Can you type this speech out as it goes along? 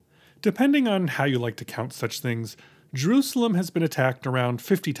Depending on how you like to count such things, Jerusalem has been attacked around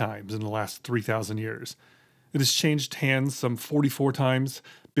 50 times in the last 3,000 years. It has changed hands some 44 times,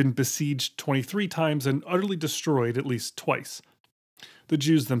 been besieged 23 times, and utterly destroyed at least twice. The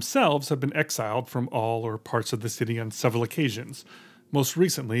Jews themselves have been exiled from all or parts of the city on several occasions, most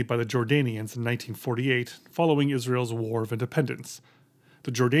recently by the Jordanians in 1948, following Israel's War of Independence.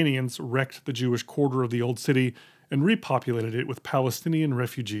 The Jordanians wrecked the Jewish quarter of the Old City and repopulated it with Palestinian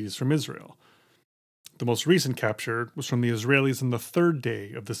refugees from Israel. The most recent capture was from the Israelis on the third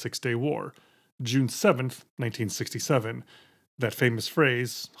day of the Six-Day War, June 7th, 1967. That famous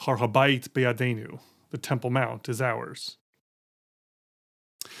phrase, Har Habayit Be'adenu, the Temple Mount is ours.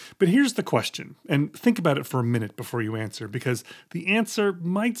 But here's the question, and think about it for a minute before you answer, because the answer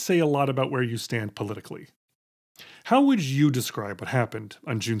might say a lot about where you stand politically. How would you describe what happened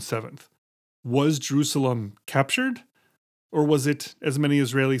on June 7th? Was Jerusalem captured? Or was it, as many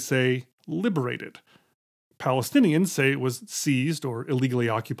Israelis say, liberated? Palestinians say it was seized or illegally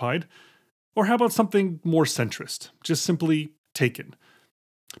occupied. Or how about something more centrist, just simply taken?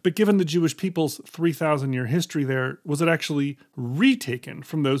 But given the Jewish people's 3,000-year history there, was it actually retaken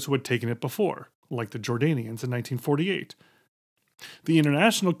from those who had taken it before, like the Jordanians in 1948? The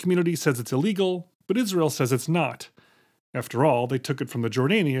international community says it's illegal, but Israel says it's not. After all, they took it from the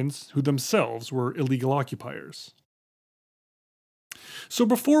Jordanians, who themselves were illegal occupiers. So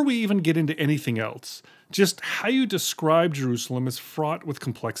before we even get into anything else, just how you describe Jerusalem is fraught with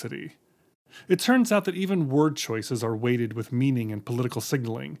complexity. It turns out that even word choices are weighted with meaning and political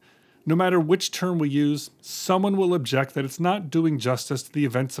signaling. No matter which term we use, someone will object that it's not doing justice to the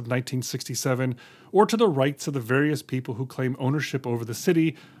events of 1967 or to the rights of the various people who claim ownership over the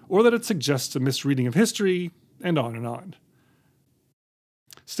city, or that it suggests a misreading of history, and on and on.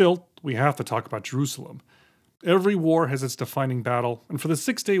 Still, we have to talk about Jerusalem. Every war has its defining battle, and for the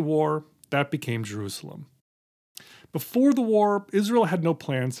Six-Day War, that became Jerusalem. Before the war, Israel had no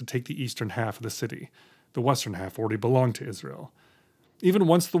plans to take the eastern half of the city. The western half already belonged to Israel. Even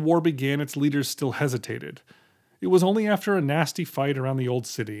once the war began, its leaders still hesitated. It was only after a nasty fight around the old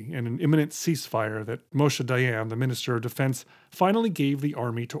city and an imminent ceasefire that Moshe Dayan, the Minister of Defense, finally gave the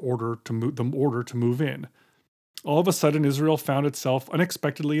army the order to move in. All of a sudden, Israel found itself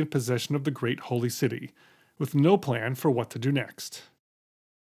unexpectedly in possession of the great holy city, with no plan for what to do next.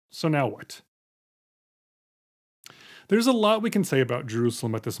 So now what? There's a lot we can say about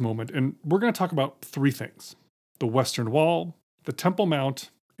Jerusalem at this moment, and we're going to talk about three things: the Western Wall, the Temple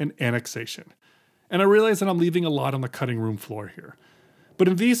Mount, and annexation. And I realize that I'm leaving a lot on the cutting room floor here. But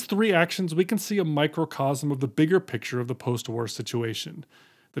in these three actions, we can see a microcosm of the bigger picture of the post-war situation.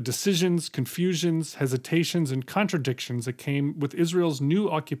 The decisions, confusions, hesitations, and contradictions that came with Israel's new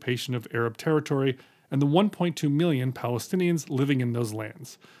occupation of Arab territory and the 1.2 million Palestinians living in those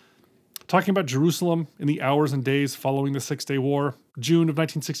lands. Talking about Jerusalem in the hours and days following the Six-Day War, June of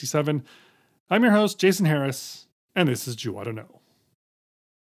 1967, I'm your host, Jason Harris, and this is Jew Ought to Know.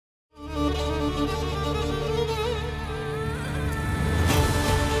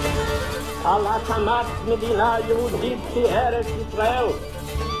 על הקמת מדינה יהודית בארץ ישראל.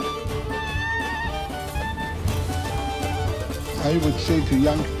 I would say to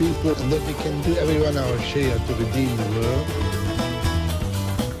young people that we can do everyone our share to redeem the world.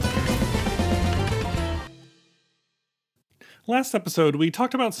 Last episode, we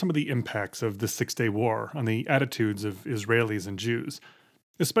talked about some of the impacts of the Six-Day War on the attitudes of Israelis and Jews,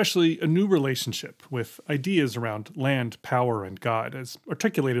 especially a new relationship with ideas around land, power, and God, as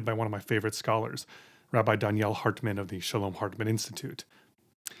articulated by one of my favorite scholars, Rabbi Daniel Hartman of the Shalom Hartman Institute.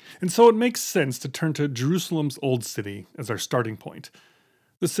 And so it makes sense to turn to Jerusalem's Old City as our starting point.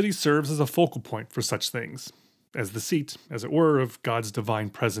 The city serves as a focal point for such things, as the seat, as it were, of God's divine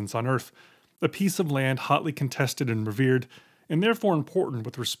presence on earth, a piece of land hotly contested and revered, and therefore important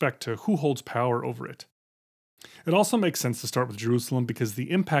with respect to who holds power over it. It also makes sense to start with Jerusalem because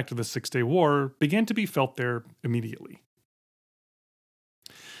the impact of the Six-Day War began to be felt there immediately.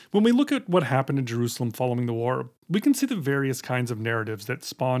 When we look at what happened in Jerusalem following the war, we can see the various kinds of narratives that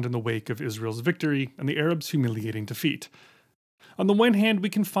spawned in the wake of Israel's victory and the Arabs' humiliating defeat. On the one hand, we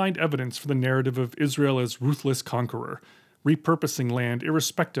can find evidence for the narrative of Israel as ruthless conqueror, repurposing land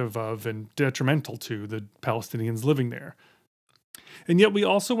irrespective of and detrimental to the Palestinians living there. And yet we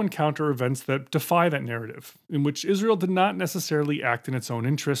also encounter events that defy that narrative, in which Israel did not necessarily act in its own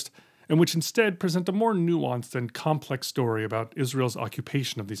interest, and which instead present a more nuanced and complex story about Israel's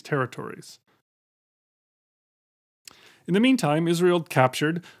occupation of these territories. In the meantime, Israel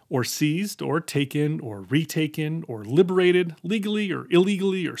captured, or seized, or taken, or retaken, or liberated, legally or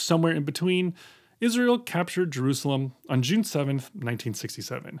illegally, or somewhere in between, Israel captured Jerusalem on June 7th,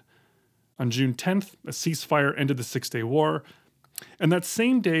 1967. On June 10th, a ceasefire ended the Six-Day War, and that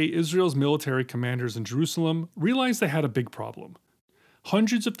same day, Israel's military commanders in Jerusalem realized they had a big problem.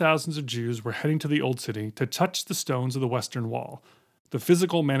 Hundreds of thousands of Jews were heading to the Old City to touch the stones of the Western Wall, the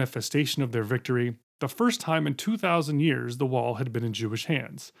physical manifestation of their victory, the first time in 2,000 years the wall had been in Jewish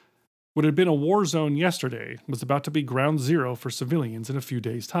hands. What had been a war zone yesterday was about to be ground zero for civilians in a few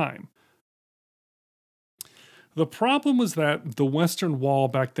days' time. The problem was that the Western Wall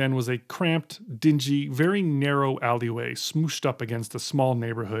back then was a cramped, dingy, very narrow alleyway smooshed up against a small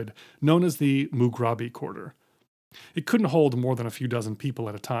neighborhood known as the Mughrabi Quarter. It couldn't hold more than a few dozen people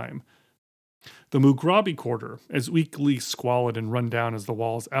at a time. The Mughrabi Quarter, as weakly squalid and run down as the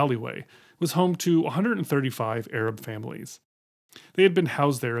wall's alleyway, was home to 135 Arab families. They had been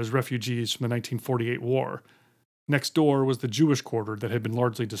housed there as refugees from the 1948 war. Next door was the Jewish quarter that had been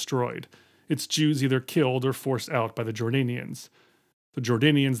largely destroyed, its Jews either killed or forced out by the Jordanians. The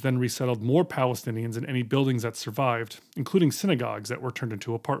Jordanians then resettled more Palestinians in any buildings that survived, including synagogues that were turned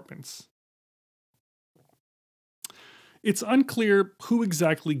into apartments. It's unclear who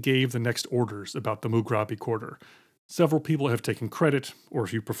exactly gave the next orders about the Mughrabi Quarter. Several people have taken credit, or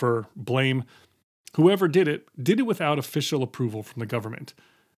if you prefer, blame. Whoever did it without official approval from the government.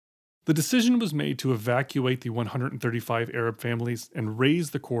 The decision was made to evacuate the 135 Arab families and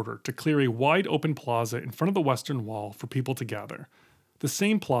raze the quarter to clear a wide open plaza in front of the Western Wall for people to gather. The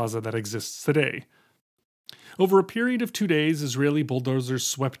same plaza that exists today. Over a period of 2 days, Israeli bulldozers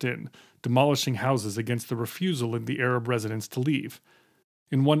swept in, demolishing houses against the refusal of the Arab residents to leave.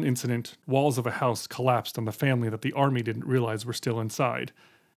 In one incident, walls of a house collapsed on the family that the army didn't realize were still inside,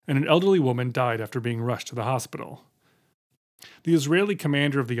 and an elderly woman died after being rushed to the hospital. The Israeli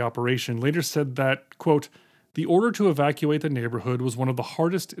commander of the operation later said that, quote, "The order to evacuate the neighborhood was one of the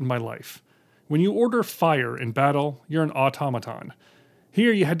hardest in my life. When you order fire in battle, you're an automaton.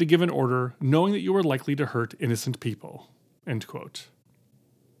 Here you had to give an order knowing that you were likely to hurt innocent people." End quote.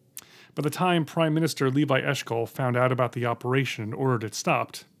 By the time Prime Minister Levi Eshkol found out about the operation and ordered it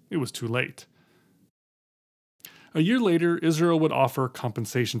stopped, it was too late. A year later, Israel would offer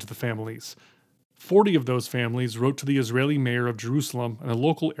compensation to the families. 40 of those families wrote to the Israeli mayor of Jerusalem and the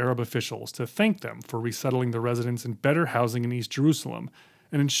local Arab officials to thank them for resettling the residents in better housing in East Jerusalem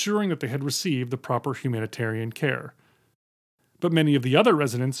and ensuring that they had received the proper humanitarian care. But many of the other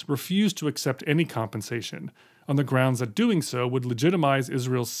residents refused to accept any compensation, on the grounds that doing so would legitimize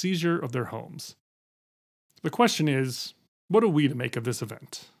Israel's seizure of their homes. The question is, what are we to make of this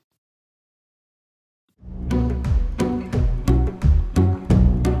event?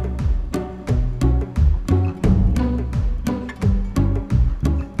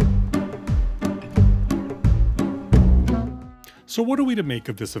 So what are we to make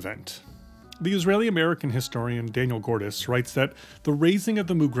of this event? The Israeli-American historian Daniel Gordis writes that the razing of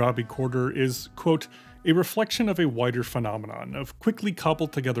the Mughrabi Quarter is, quote, a reflection of a wider phenomenon of quickly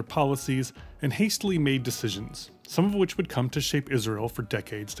cobbled together policies and hastily made decisions, some of which would come to shape Israel for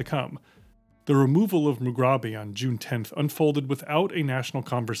decades to come. The removal of Mughrabi on June 10th unfolded without a national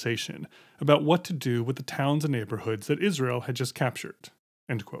conversation about what to do with the towns and neighborhoods that Israel had just captured.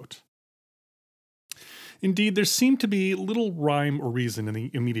 End quote. Indeed, there seemed to be little rhyme or reason in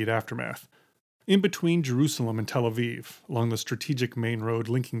the immediate aftermath. In between Jerusalem and Tel Aviv, along the strategic main road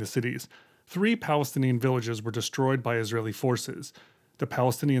linking the cities, 3 Palestinian villages were destroyed by Israeli forces, the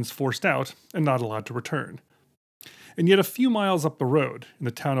Palestinians forced out and not allowed to return. And yet a few miles up the road, in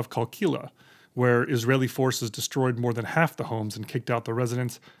the town of Kalkila, where Israeli forces destroyed more than half the homes and kicked out the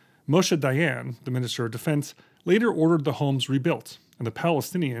residents, Moshe Dayan, the Minister of Defense, later ordered the homes rebuilt, and the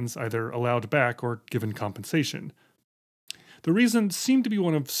Palestinians either allowed back or given compensation. The reason seemed to be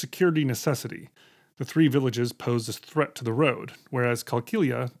one of security necessity. The 3 villages posed a threat to the road, whereas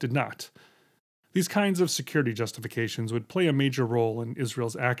Kalkilia did not. These kinds of security justifications would play a major role in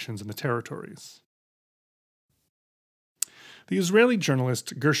Israel's actions in the territories. The Israeli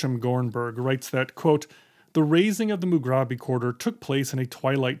journalist Gershom Gornberg writes that, quote, the razing of the Mughrabi Quarter took place in a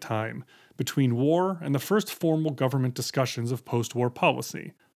twilight time, between war and the first formal government discussions of post-war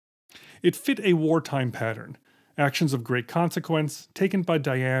policy. It fit a wartime pattern, actions of great consequence, taken by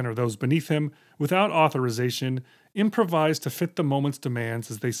Dayan or those beneath him, without authorization, improvised to fit the moment's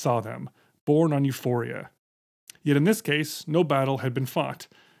demands as they saw them, born on euphoria. Yet in this case, no battle had been fought.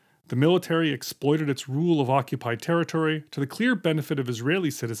 The military exploited its rule of occupied territory to the clear benefit of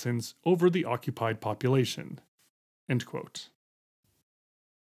Israeli citizens over the occupied population. End quote.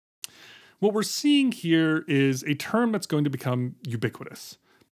 What we're seeing here is a term that's going to become ubiquitous.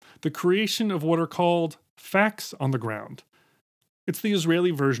 The creation of what are called facts on the ground. It's the Israeli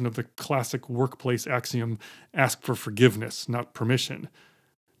version of the classic workplace axiom, ask for forgiveness, not permission.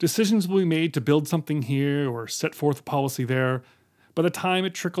 Decisions will be made to build something here or set forth a policy there. By the time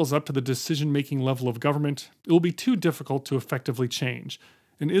it trickles up to the decision-making level of government, it will be too difficult to effectively change,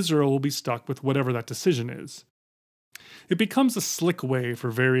 and Israel will be stuck with whatever that decision is. It becomes a slick way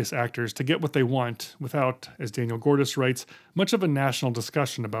for various actors to get what they want without, as Daniel Gordis writes, much of a national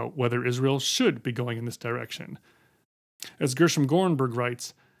discussion about whether Israel should be going in this direction. As Gershom Gorenberg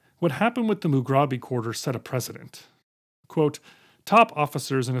writes, what happened with the Mughrabi Quarter set a precedent. Quote, top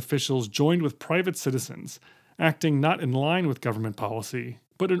officers and officials joined with private citizens, acting not in line with government policy,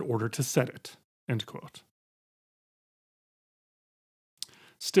 but in order to set it. End quote.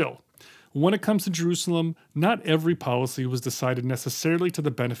 Still, when it comes to Jerusalem, not every policy was decided necessarily to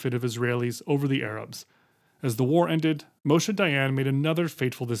the benefit of Israelis over the Arabs. As the war ended, Moshe Dayan made another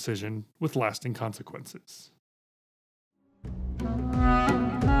fateful decision with lasting consequences.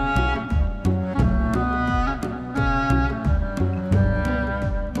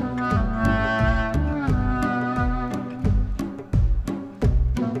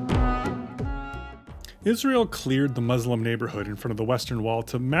 Israel cleared the Muslim neighborhood in front of the Western Wall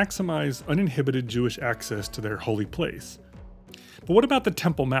to maximize uninhibited Jewish access to their holy place. But what about the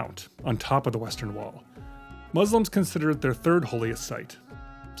Temple Mount, on top of the Western Wall? Muslims consider it their third holiest site,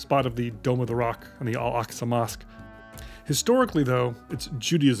 spot of the Dome of the Rock and the Al-Aqsa Mosque. Historically, though, it's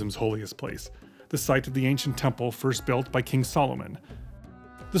Judaism's holiest place, the site of the ancient temple first built by King Solomon.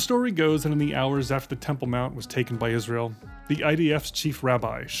 The story goes that in the hours after the Temple Mount was taken by Israel, the IDF's chief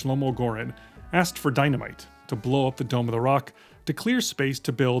rabbi, Shlomo Goren, asked for dynamite to blow up the Dome of the Rock to clear space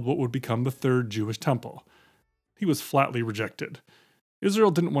to build what would become the third Jewish temple. He was flatly rejected.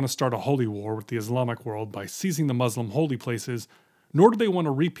 Israel didn't want to start a holy war with the Islamic world by seizing the Muslim holy places, nor did they want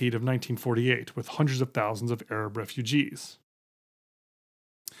a repeat of 1948 with hundreds of thousands of Arab refugees.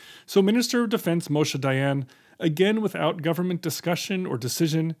 So Minister of Defense Moshe Dayan, again without government discussion or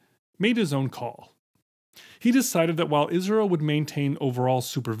decision, made his own call. He decided that while Israel would maintain overall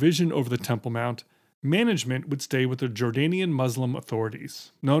supervision over the Temple Mount, management would stay with the Jordanian Muslim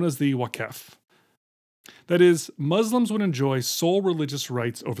authorities, known as the Waqf. That is, Muslims would enjoy sole religious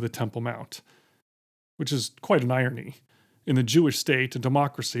rights over the Temple Mount, which is quite an irony. In the Jewish state, a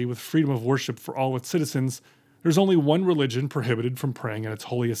democracy with freedom of worship for all its citizens, there's only one religion prohibited from praying at its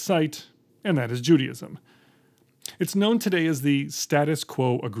holiest site, and that is Judaism. It's known today as the Status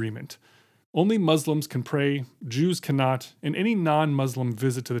Quo Agreement. Only Muslims can pray, Jews cannot, and any non-Muslim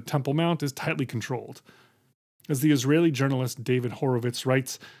visit to the Temple Mount is tightly controlled. As the Israeli journalist David Horowitz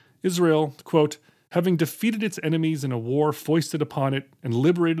writes, Israel, quote, having defeated its enemies in a war foisted upon it and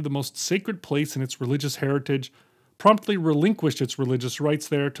liberated the most sacred place in its religious heritage, promptly relinquished its religious rights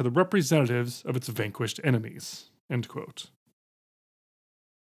there to the representatives of its vanquished enemies. End quote.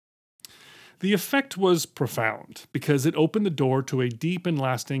 The effect was profound because it opened the door to a deep and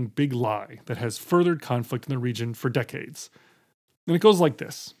lasting big lie that has furthered conflict in the region for decades. And it goes like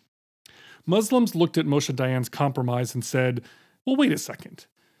this. Muslims looked at Moshe Dayan's compromise and said, well, wait a second.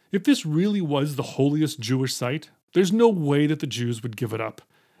 If this really was the holiest Jewish site, there's no way that the Jews would give it up,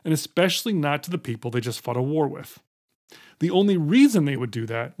 and especially not to the people they just fought a war with. The only reason they would do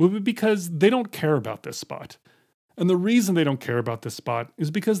that would be because they don't care about this spot. And the reason they don't care about this spot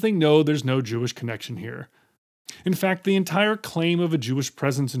is because they know there's no Jewish connection here. In fact, the entire claim of a Jewish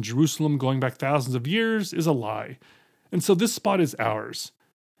presence in Jerusalem going back thousands of years is a lie. And so this spot is ours.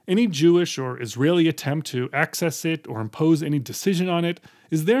 Any Jewish or Israeli attempt to access it or impose any decision on it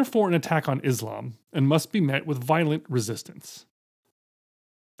is therefore an attack on Islam and must be met with violent resistance.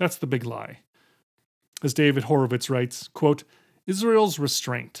 That's the big lie. As David Horowitz writes, quote, Israel's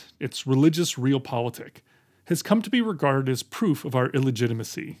restraint, its religious realpolitik, has come to be regarded as proof of our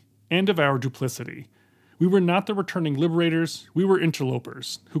illegitimacy and of our duplicity. We were not the returning liberators, we were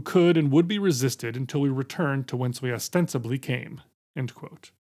interlopers, who could and would be resisted until we returned to whence we ostensibly came. End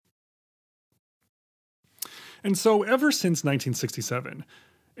quote. And so, ever since 1967,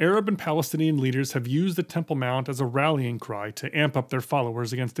 Arab and Palestinian leaders have used the Temple Mount as a rallying cry to amp up their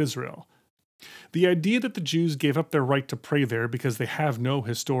followers against Israel. The idea that the Jews gave up their right to pray there because they have no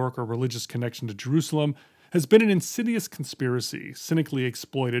historic or religious connection to Jerusalem has been an insidious conspiracy cynically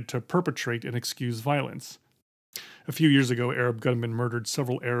exploited to perpetrate and excuse violence. A few years ago, Arab gunmen murdered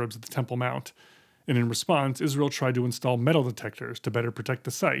several Arabs at the Temple Mount, and in response, Israel tried to install metal detectors to better protect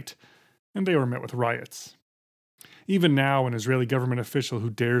the site, and they were met with riots. Even now, an Israeli government official who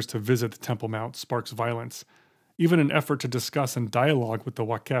dares to visit the Temple Mount sparks violence. Even an effort to discuss and dialogue with the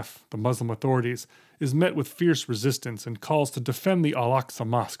Waqf, the Muslim authorities, is met with fierce resistance and calls to defend the Al-Aqsa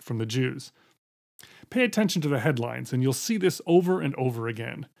Mosque from the Jews. Pay attention to the headlines, and you'll see this over and over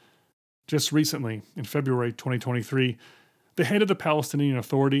again. Just recently, in February 2023, The head of the Palestinian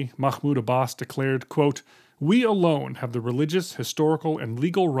Authority, Mahmoud Abbas, declared, quote, "We alone have the religious, historical, and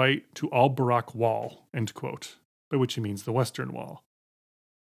legal right to Al-Barak Wall," end quote, by which he means the Western Wall.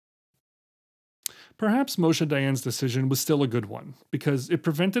 Perhaps Moshe Dayan's decision was still a good one, because it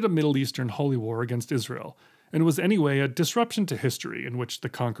prevented a Middle Eastern holy war against Israel, and was anyway a disruption to history in which the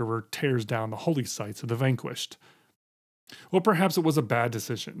conqueror tears down the holy sites of the vanquished. Or perhaps it was a bad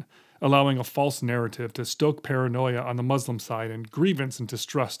decision, allowing a false narrative to stoke paranoia on the Muslim side and grievance and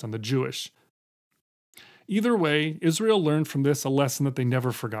distrust on the Jewish. Either way, Israel learned from this a lesson that they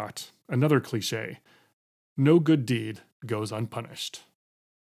never forgot. Another cliche: no good deed goes unpunished.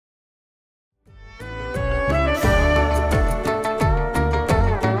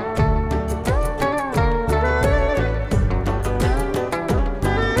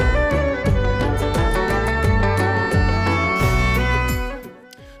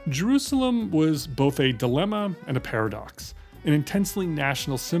 Jerusalem was both a dilemma and a paradox, an intensely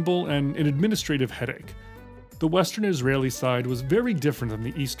national symbol and an administrative headache. The Western Israeli side was very different than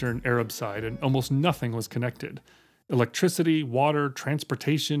the Eastern Arab side, and almost nothing was connected. Electricity, water,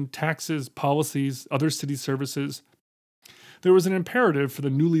 transportation, taxes, policies, other city services. There was an imperative for the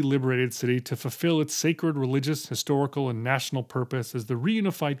newly liberated city to fulfill its sacred religious, historical, and national purpose as the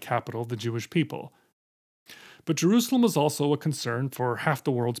reunified capital of the Jewish people. But Jerusalem was also a concern for half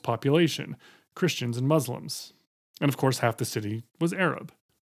the world's population, Christians and Muslims. And of course, half the city was Arab.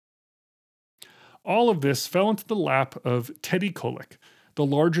 All of this fell into the lap of Teddy Kollek, the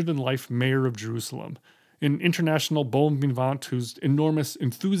larger-than-life mayor of Jerusalem, an international bon vivant whose enormous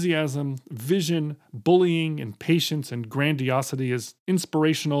enthusiasm, vision, bullying, and patience and grandiosity is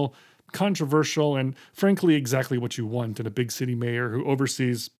inspirational, controversial, and frankly exactly what you want in a big city mayor who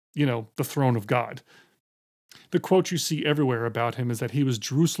oversees, the throne of God. The quote you see everywhere about him is that he was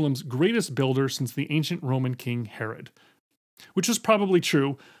Jerusalem's greatest builder since the ancient Roman king Herod. Which is probably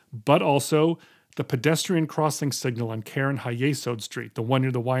true, but also the pedestrian crossing signal on Karen Hayesod Street, the one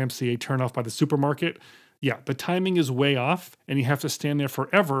near the YMCA turnoff by the supermarket. Yeah, the timing is way off, and you have to stand there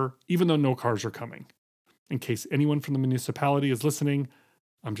forever, even though no cars are coming. In case anyone from the municipality is listening,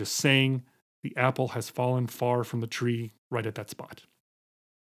 I'm just saying the apple has fallen far from the tree right at that spot.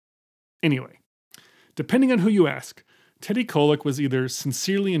 Anyway, depending on who you ask, Teddy Kollek was either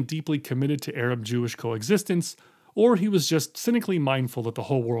sincerely and deeply committed to Arab-Jewish coexistence, or he was just cynically mindful that the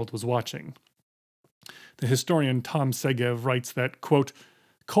whole world was watching. The historian Tom Segev writes that, quote,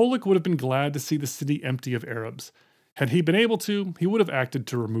 "Kollek would have been glad to see the city empty of Arabs. Had he been able to, he would have acted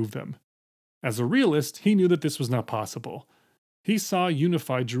to remove them. As a realist, he knew that this was not possible. He saw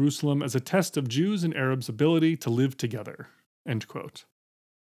unified Jerusalem as a test of Jews and Arabs' ability to live together." End quote.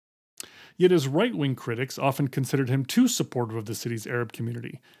 Yet his right-wing critics often considered him too supportive of the city's Arab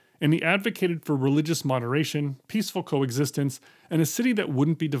community, and he advocated for religious moderation, peaceful coexistence, and a city that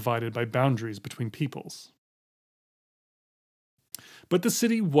wouldn't be divided by boundaries between peoples. But the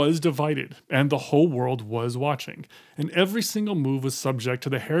city was divided, and the whole world was watching, and every single move was subject to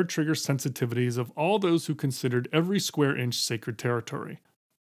the hair-trigger sensitivities of all those who considered every square inch sacred territory.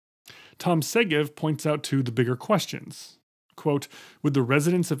 Tom Segev points out to the bigger questions. Quote, "Would the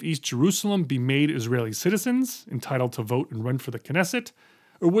residents of East Jerusalem be made Israeli citizens, entitled to vote and run for the Knesset,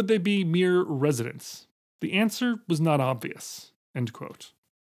 or would they be mere residents? The answer was not obvious." End quote.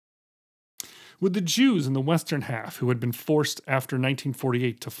 Would the Jews in the western half, who had been forced after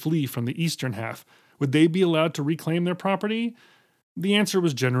 1948 to flee from the eastern half, would they be allowed to reclaim their property? The answer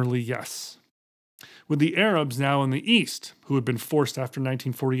was generally yes. Would the Arabs now in the east, who had been forced after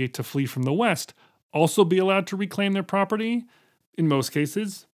 1948 to flee from the west, also be allowed to reclaim their property? In most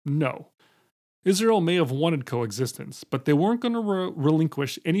cases, no. Israel may have wanted coexistence, but they weren't going to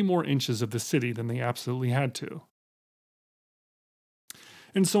relinquish any more inches of the city than they absolutely had to.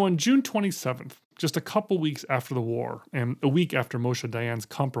 And so on June 27th, just a couple weeks after the war, and a week after Moshe Dayan's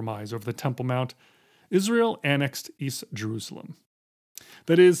compromise over the Tempe Mount, Israel annexed East Jerusalem.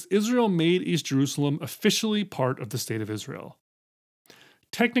 That is, Israel made East Jerusalem officially part of the State of Israel.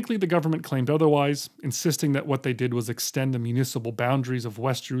 Technically, the government claimed otherwise, insisting that what they did was extend the municipal boundaries of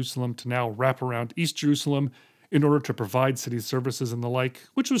West Jerusalem to now wrap around East Jerusalem in order to provide city services and the like,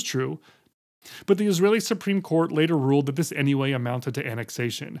 which was true. But the Israeli Supreme Court later ruled that this anyway amounted to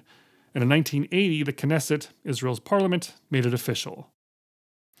annexation, and in 1980, the Knesset, Israel's parliament, made it official.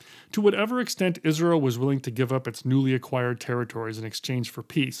 To whatever extent Israel was willing to give up its newly acquired territories in exchange for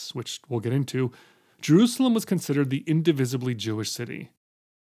peace, which we'll get into, Jerusalem was considered the indivisibly Jewish city.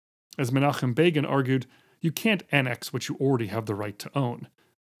 As Menachem Begin argued, you can't annex what you already have the right to own.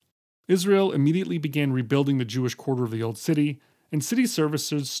 Israel immediately began rebuilding the Jewish quarter of the old city, and city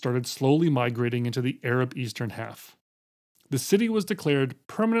services started slowly migrating into the Arab eastern half. the city was declared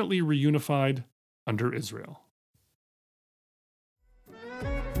permanently reunified under Israel.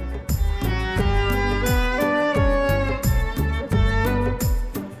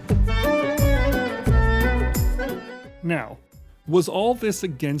 Now, was all this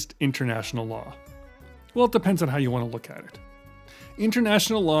against international law? Well, it depends on how you want to look at it.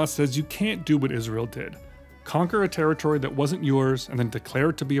 International law says you can't do what Israel did: conquer a territory that wasn't yours and then declare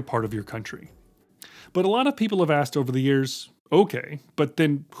it to be a part of your country. But a lot of people have asked over the years, okay, but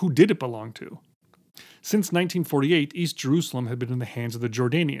then who did it belong to? Since 1948, East Jerusalem had been in the hands of the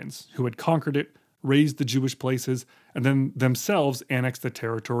Jordanians, who had conquered it, razed the Jewish places, and then themselves annexed the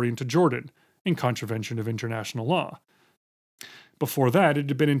territory into Jordan, in contravention of international law. Before that, it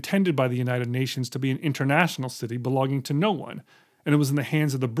had been intended by the United Nations to be an international city belonging to no one, and it was in the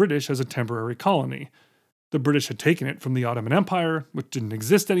hands of the British as a temporary colony. The British had taken it from the Ottoman Empire, which didn't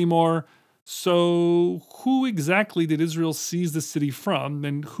exist anymore. So who exactly did Israel seize the city from,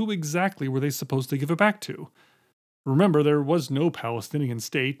 and who exactly were they supposed to give it back to? Remember, there was no Palestinian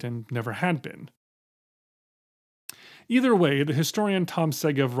state and never had been. Either way, the historian Tom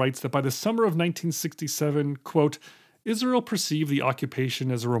Segev writes that by the summer of 1967, quote, Israel perceived the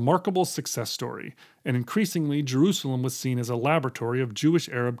occupation as a remarkable success story, and increasingly Jerusalem was seen as a laboratory of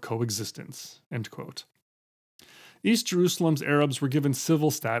Jewish-Arab coexistence, end quote. East Jerusalem's Arabs were given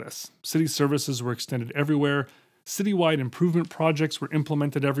civil status, city services were extended everywhere, citywide improvement projects were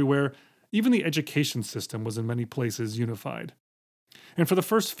implemented everywhere, even the education system was in many places unified. And for the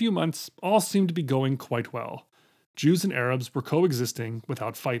first few months, all seemed to be going quite well. Jews and Arabs were coexisting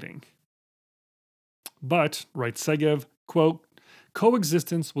without fighting. But, writes Segev, quote,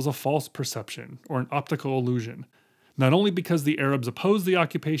 coexistence was a false perception, or an optical illusion, not only because the Arabs opposed the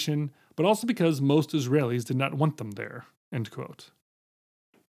occupation, but also because most Israelis did not want them there, end quote.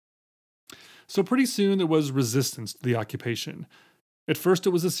 So pretty soon there was resistance to the occupation. At first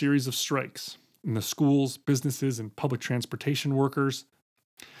it was a series of strikes in the schools, businesses, and public transportation workers.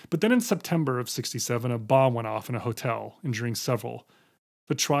 But then in September of 1967, a bomb went off in a hotel, injuring several.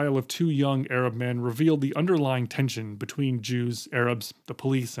 The trial of two young Arab men revealed the underlying tension between Jews, Arabs, the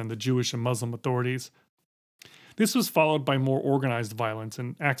police, and the Jewish and Muslim authorities. This was followed by more organized violence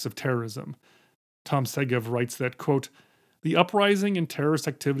and acts of terrorism. Tom Segev writes that, quote, the uprising and terrorist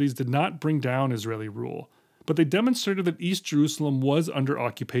activities did not bring down Israeli rule, but they demonstrated that East Jerusalem was under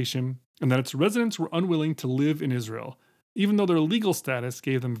occupation and that its residents were unwilling to live in Israel, even though their legal status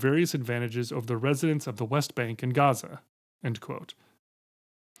gave them various advantages over the residents of the West Bank and Gaza, end quote.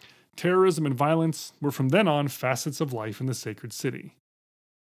 Terrorism and violence were from then on facets of life in the sacred city.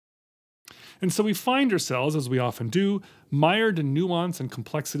 And so we find ourselves, as we often do, mired in nuance and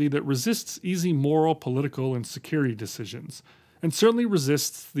complexity that resists easy moral, political, and security decisions, and certainly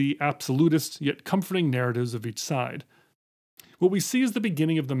resists the absolutist yet comforting narratives of each side. What we see is the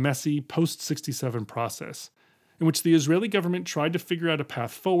beginning of the messy post-67 process, in which the Israeli government tried to figure out a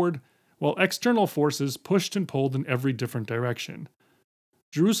path forward, while external forces pushed and pulled in every different direction.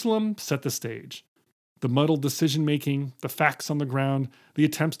 Jerusalem set the stage. The muddled decision-making, the facts on the ground, the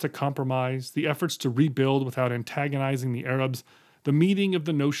attempts to compromise, the efforts to rebuild without antagonizing the Arabs, the meeting of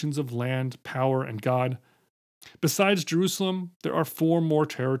the notions of land, power, and God. Besides Jerusalem, there are 4 more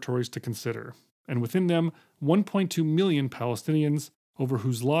territories to consider, and within them, 1.2 million Palestinians, over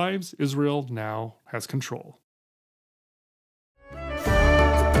whose lives Israel now has control.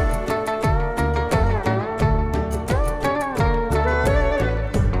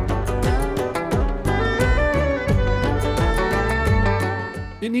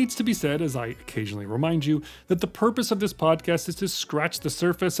 It needs to be said, as I occasionally remind you, that the purpose of this podcast is to scratch the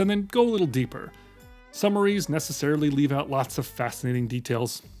surface and then go a little deeper. Summaries necessarily leave out lots of fascinating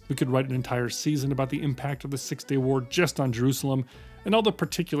details. We could write an entire season about the impact of the Six-Day War just on Jerusalem, and all the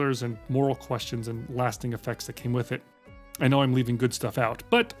particulars and moral questions and lasting effects that came with it. I know I'm leaving good stuff out,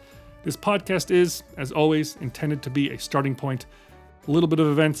 but this podcast is, as always, intended to be a starting point. A little bit of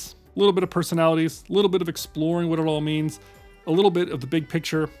events, a little bit of personalities, a little bit of exploring what it all means, a little bit of the big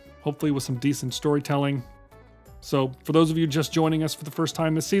picture, hopefully with some decent storytelling. So, for those of you just joining us for the first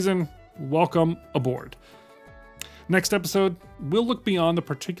time this season, welcome aboard. Next episode, we'll look beyond the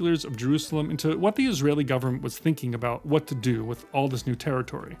particulars of Jerusalem into what the Israeli government was thinking about what to do with all this new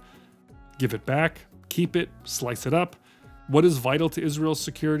territory. Give it back, keep it, slice it up. What is vital to Israel's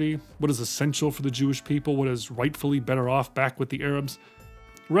security? What is essential for the Jewish people? What is rightfully better off back with the Arabs?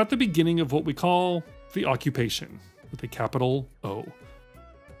 We're at the beginning of what we call the occupation, with a capital O.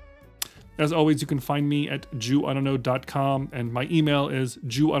 As always, you can find me at JewIDon'tKnow.com, and my email is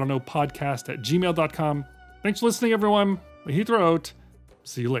JewIDon'tKnowPodcast@gmail.com. Thanks for listening, everyone. Mahithraot.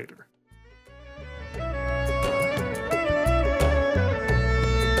 See you later.